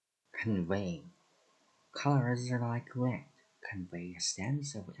Convey. Colors like red convey a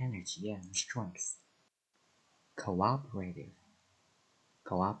sense of energy and strength. Cooperative.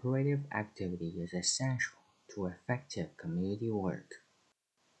 Cooperative activity is essential to effective community work.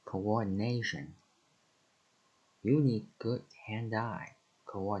 Coordination. You need good hand-eye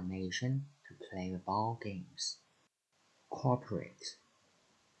coordination to play ball games. Corporate.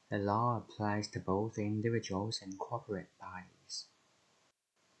 The law applies to both individuals and corporate bodies.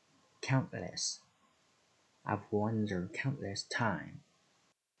 Countless. I've wondered countless times.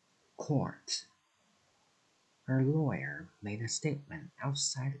 Court. Her lawyer made a statement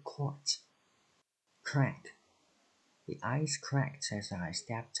outside the court. Crack. The ice cracked as I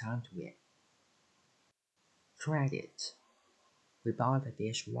stepped onto it. Credit. We bought the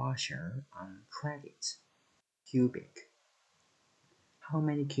dishwasher on credit. Cubic. How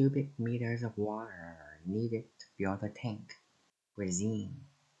many cubic meters of water are needed to fill the tank? Cuisine.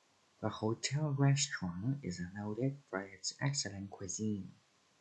 The hotel restaurant is noted for its excellent cuisine.